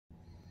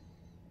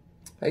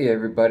Hey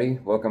everybody,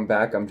 welcome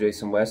back. I'm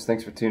Jason West.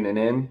 Thanks for tuning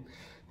in.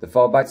 The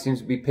fall bite seems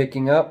to be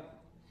picking up.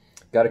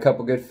 Got a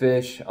couple good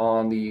fish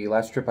on the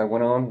last trip I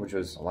went on, which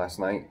was last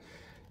night.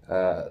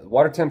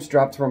 Water temps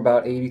dropped from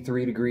about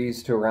 83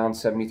 degrees to around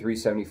 73,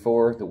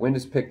 74. The wind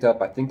has picked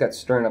up. I think that's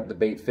stirring up the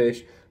bait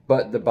fish,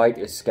 but the bite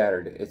is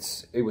scattered.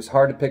 It was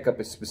hard to pick up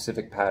a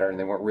specific pattern.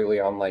 They weren't really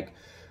on like,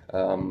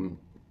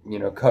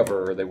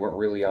 cover, or they weren't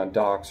really on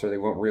docks, or they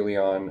weren't really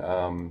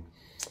on,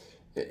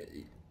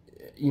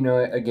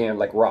 again,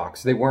 like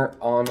rocks. They weren't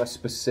on a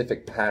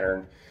specific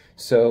pattern,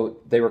 so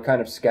they were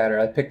kind of scattered.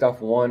 I picked off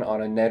one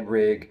on a Ned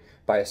rig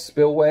by a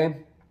spillway,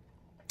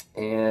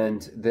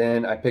 and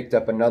then I picked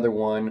up another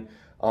one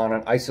on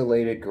an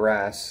isolated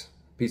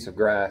piece of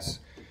grass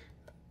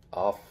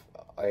off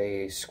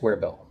a square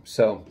bill.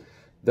 So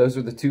those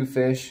are the two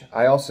fish.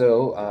 I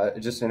also,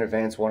 just in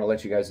advance, want to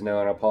let you guys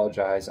know, and I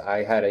apologize,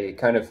 I had a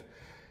kind of,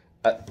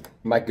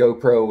 my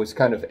GoPro was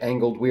kind of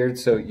angled weird,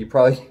 so you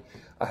probably,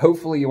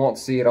 hopefully you won't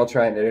see it. I'll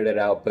try and edit it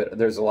out, but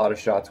there's a lot of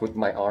shots with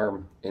my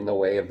arm in the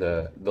way of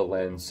the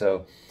lens.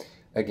 So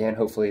again,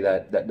 hopefully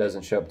that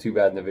doesn't show up too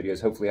bad in the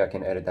videos. Hopefully I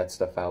can edit that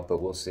stuff out,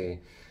 but we'll see.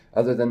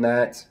 Other than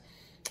that,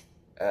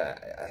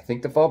 I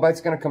think the fall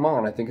bite's going to come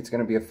on. I think it's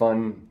going to be a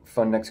fun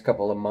next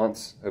couple of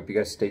months. Hope you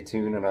guys stay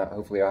tuned, and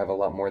hopefully I'll have a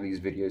lot more of these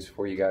videos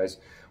for you guys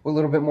with a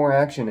little bit more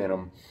action in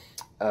them.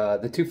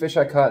 The two fish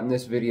I caught in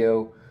this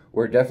video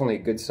were definitely a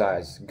good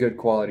size, good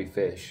quality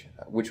fish,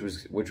 which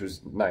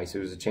was nice. It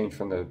was a change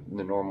from the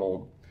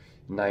normal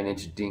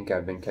 9-inch dink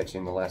I've been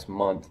catching the last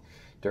month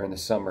during the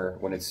summer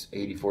when it's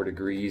 84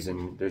 degrees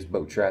and there's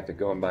boat traffic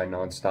going by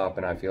nonstop,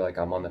 and I feel like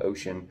I'm on the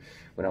ocean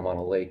when I'm on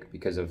a lake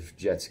because of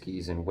jet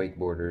skis and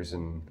wakeboarders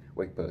and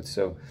wake boats.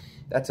 So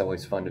that's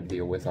always fun to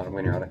deal with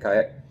when you're on a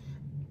kayak.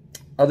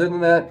 Other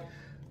than that,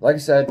 like I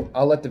said,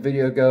 I'll let the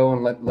video go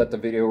and let the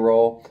video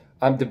roll.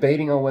 I'm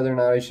debating on whether or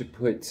not I should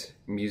put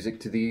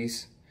music to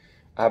these.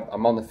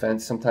 I'm on the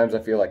fence. Sometimes I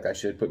feel like I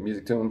should put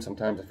music to them.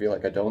 Sometimes I feel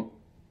like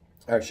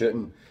I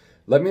shouldn't.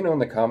 Let me know in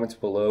the comments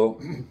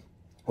below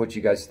what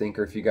you guys think,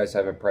 or if you guys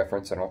have a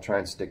preference, and I'll try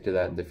and stick to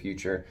that in the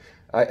future.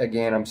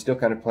 Again, I'm still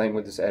kind of playing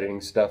with this editing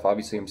stuff.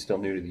 Obviously, I'm still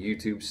new to the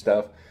YouTube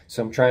stuff,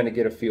 so I'm trying to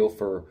get a feel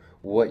for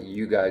what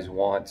you guys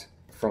want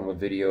from a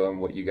video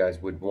and what you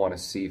guys would want to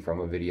see from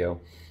a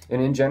video.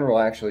 And in general,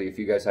 actually, if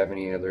you guys have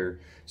any other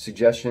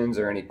suggestions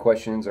or any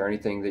questions or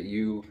anything that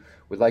you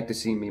would like to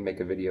see me make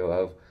a video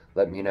of,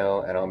 let me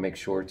know, and I'll make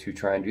sure to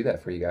try and do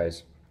that for you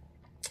guys.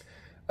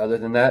 Other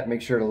than that,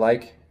 make sure to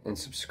like and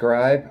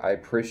subscribe. I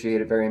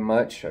appreciate it very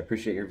much. I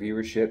appreciate your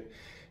viewership,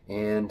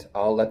 and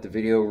I'll let the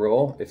video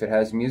roll. If it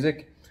has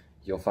music,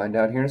 you'll find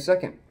out here in a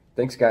second.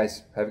 Thanks,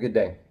 guys. Have a good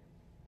day.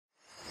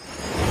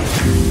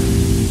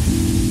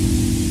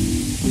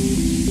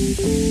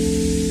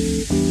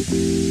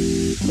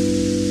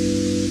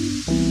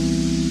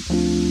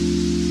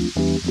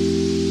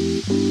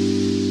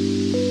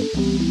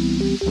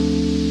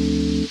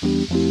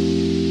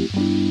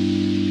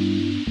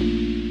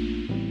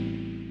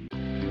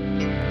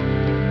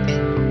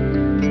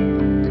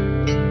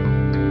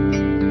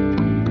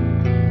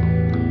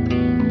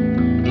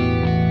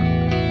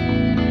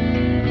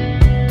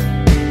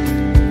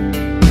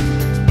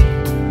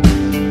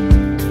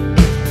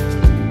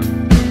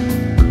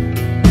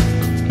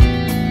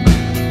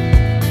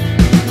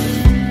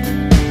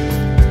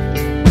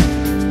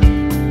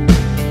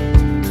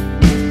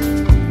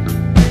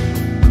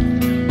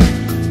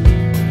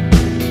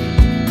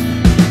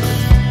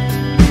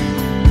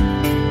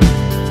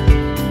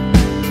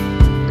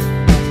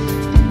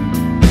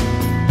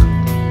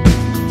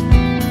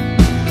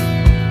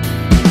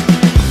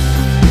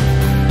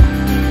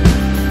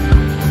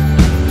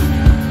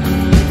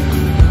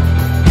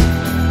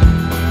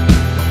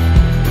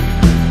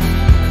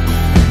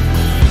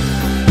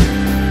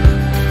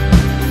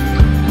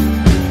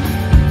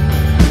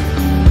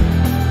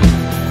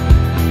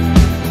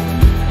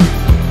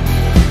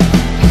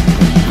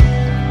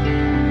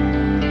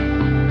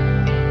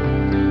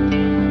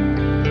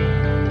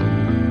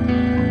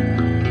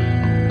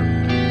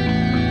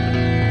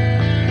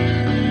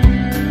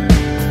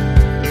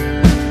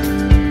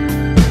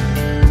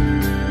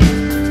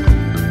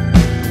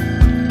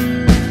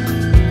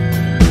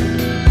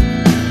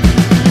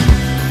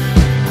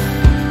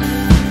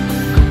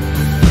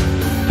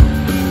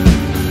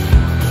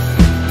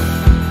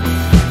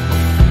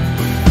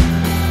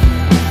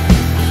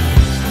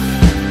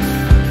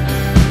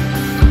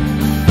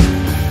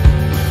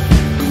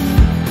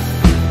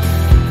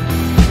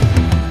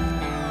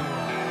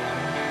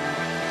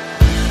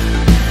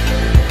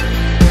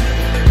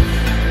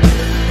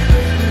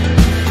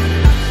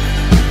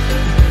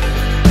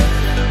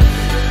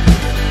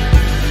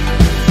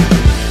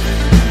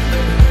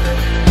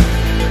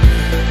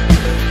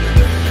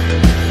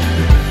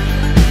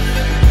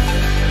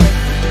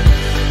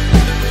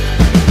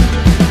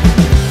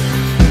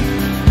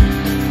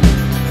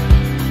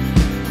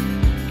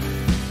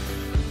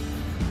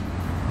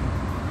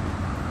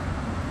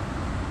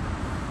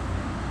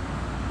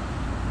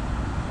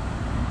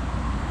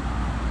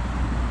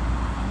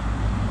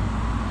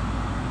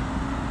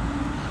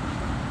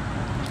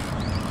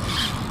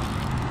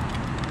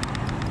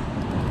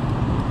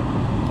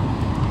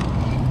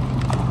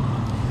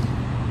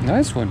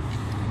 Nice one.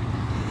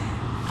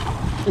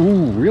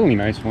 Ooh, really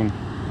nice one.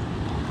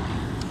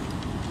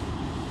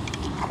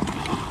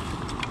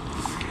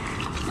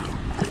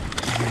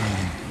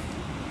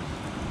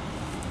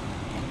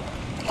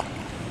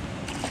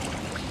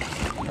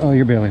 Oh,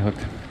 you're barely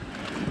hooked.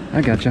 I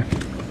gotcha.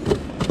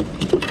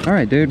 All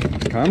right,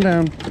 dude, calm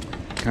down.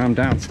 Calm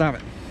down, stop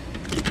it.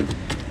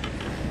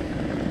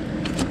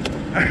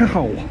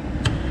 Ow.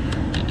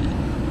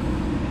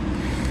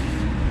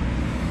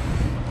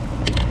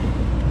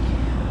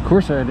 Of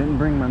course I didn't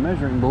bring my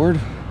measuring board.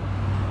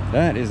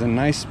 That is a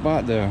nice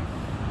spot though.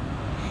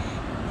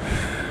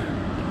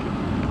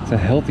 It's a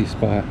healthy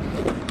spot.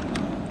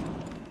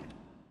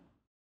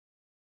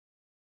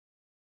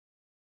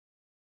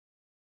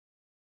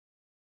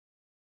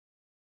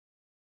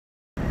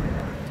 All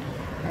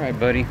right,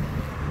 buddy.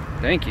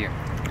 Thank you.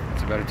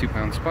 It's about a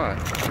 2-pound spot.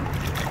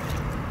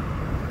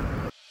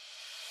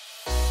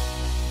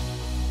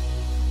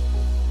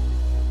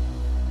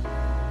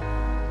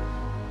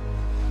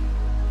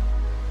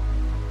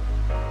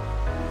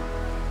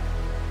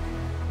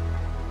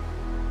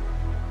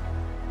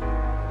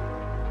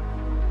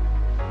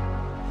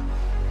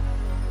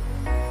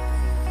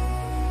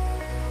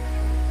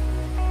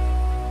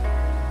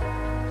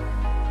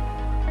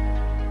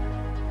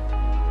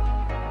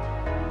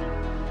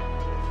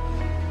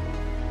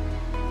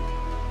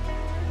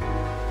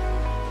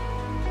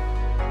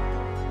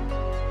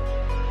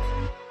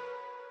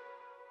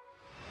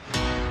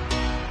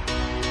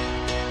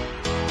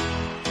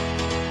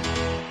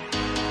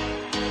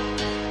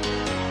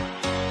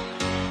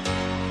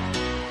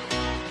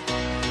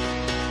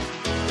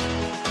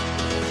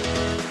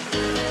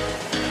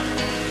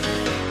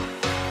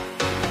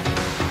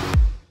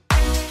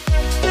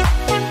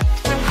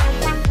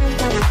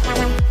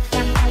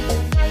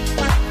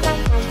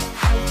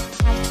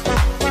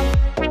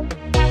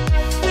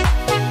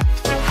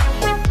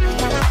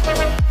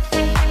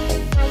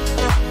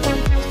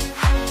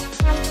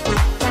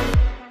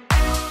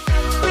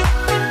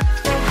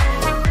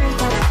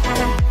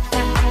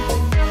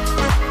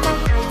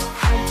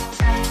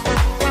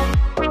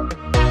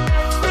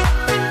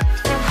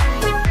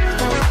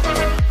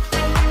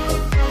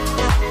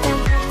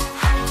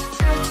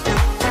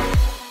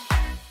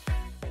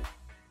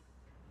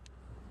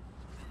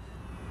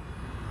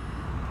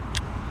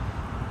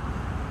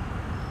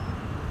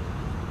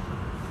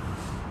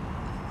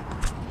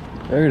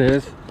 There it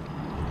is.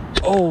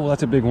 Oh,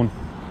 that's a big one.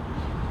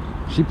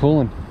 She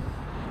pulling.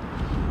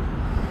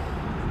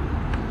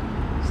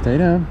 Stay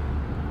down.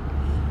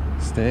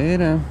 Stay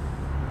down.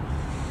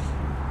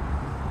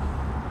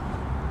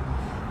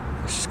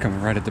 She's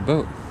coming right at the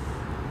boat.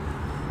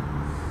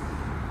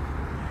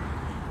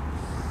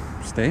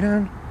 Stay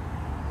down.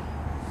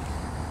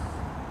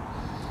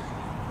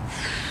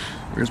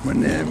 Where's my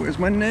net? Where's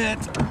my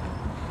net?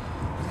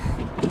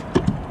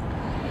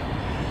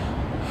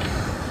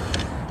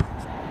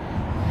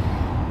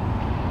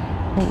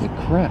 Holy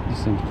crap,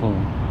 this thing's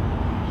pulling.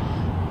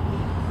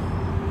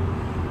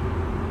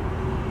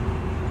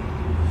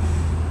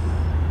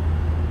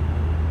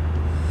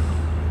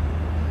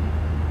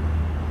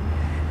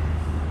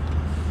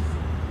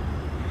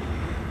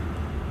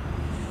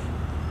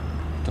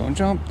 Don't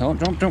jump,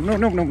 don't jump, jump, no,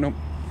 no, no, no.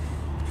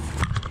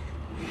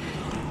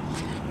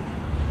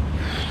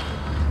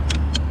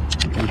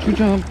 Don't you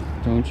jump,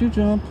 don't you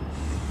jump.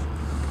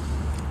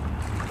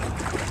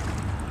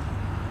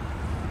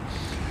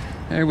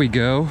 There we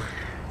go.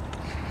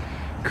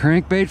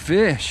 Crankbait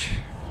fish.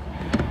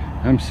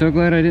 I'm so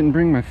glad I didn't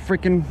bring my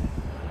freaking...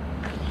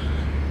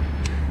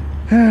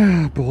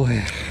 Oh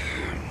boy.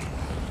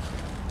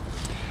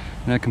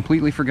 And I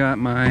completely forgot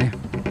my...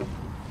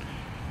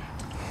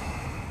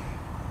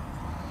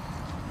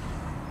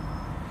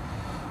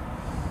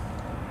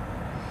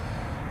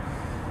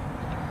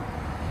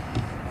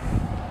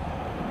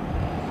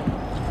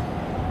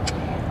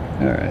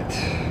 Alright.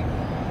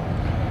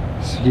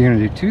 So you're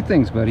gonna do two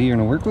things, buddy. You're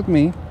gonna work with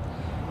me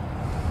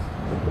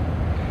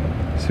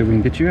so we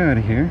can get you out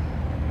of here.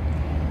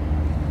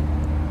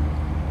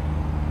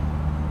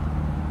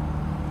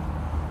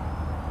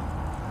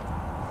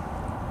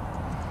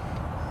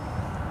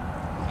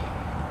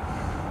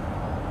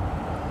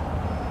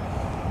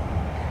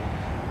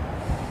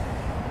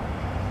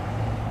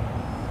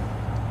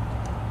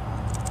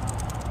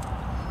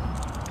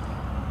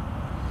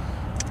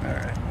 All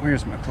right,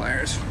 where's my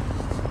pliers?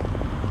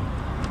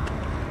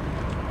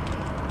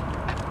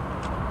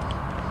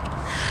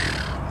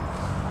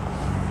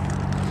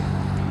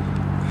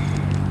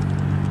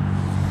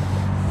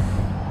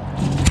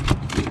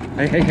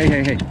 Hey, hey, hey,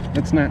 hey, hey,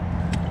 let's not,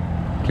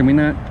 can we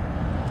not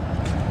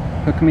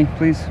hook me,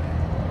 please?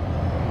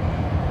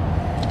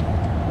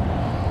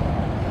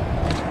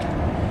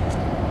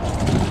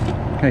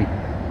 Hey,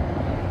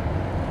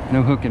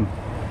 no hooking.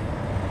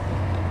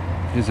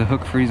 It is a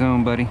hook-free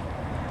zone, buddy.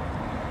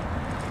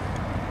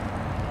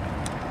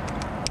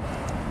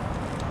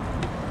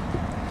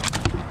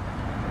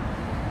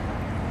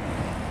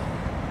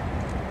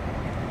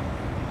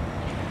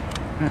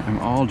 I'm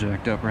all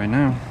jacked up right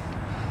now.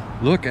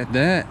 Look at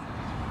that.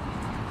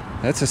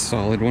 That's a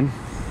solid one.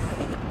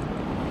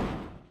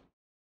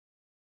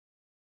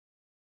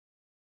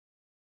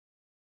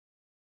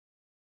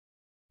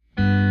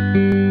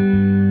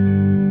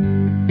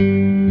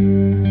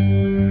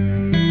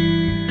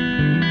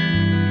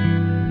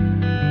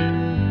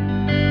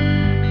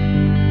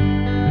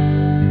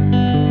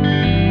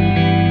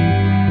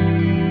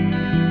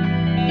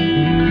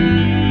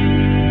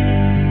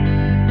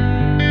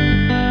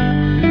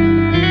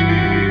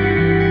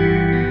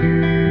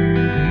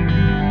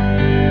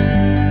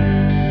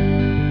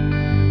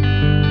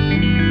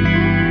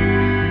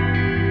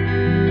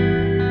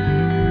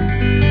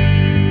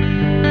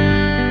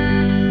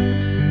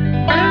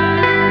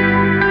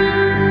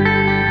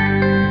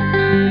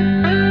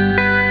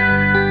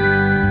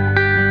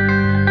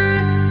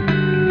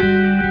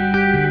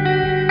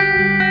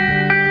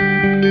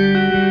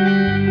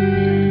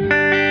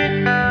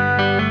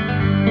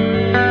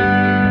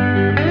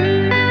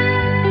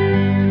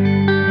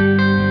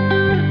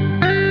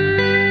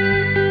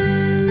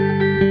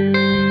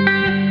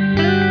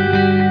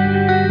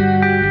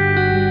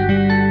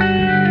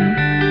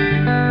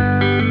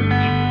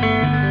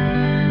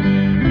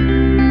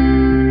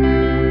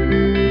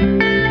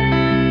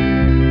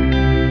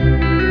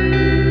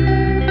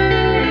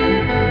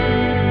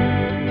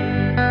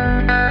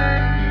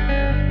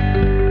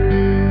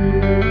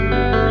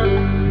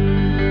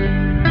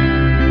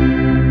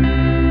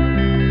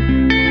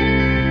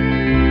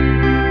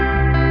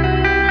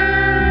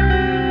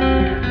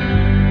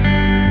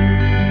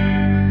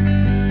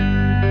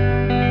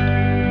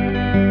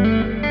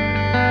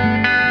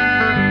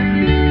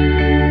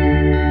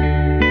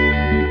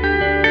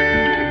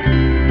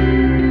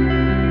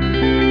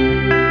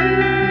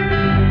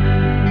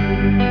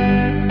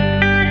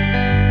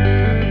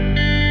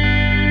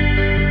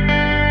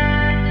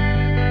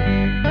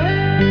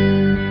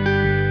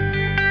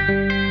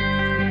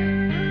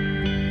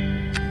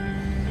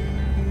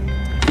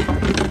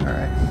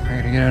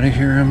 Get out of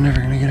here. I'm never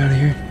gonna get out of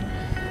here.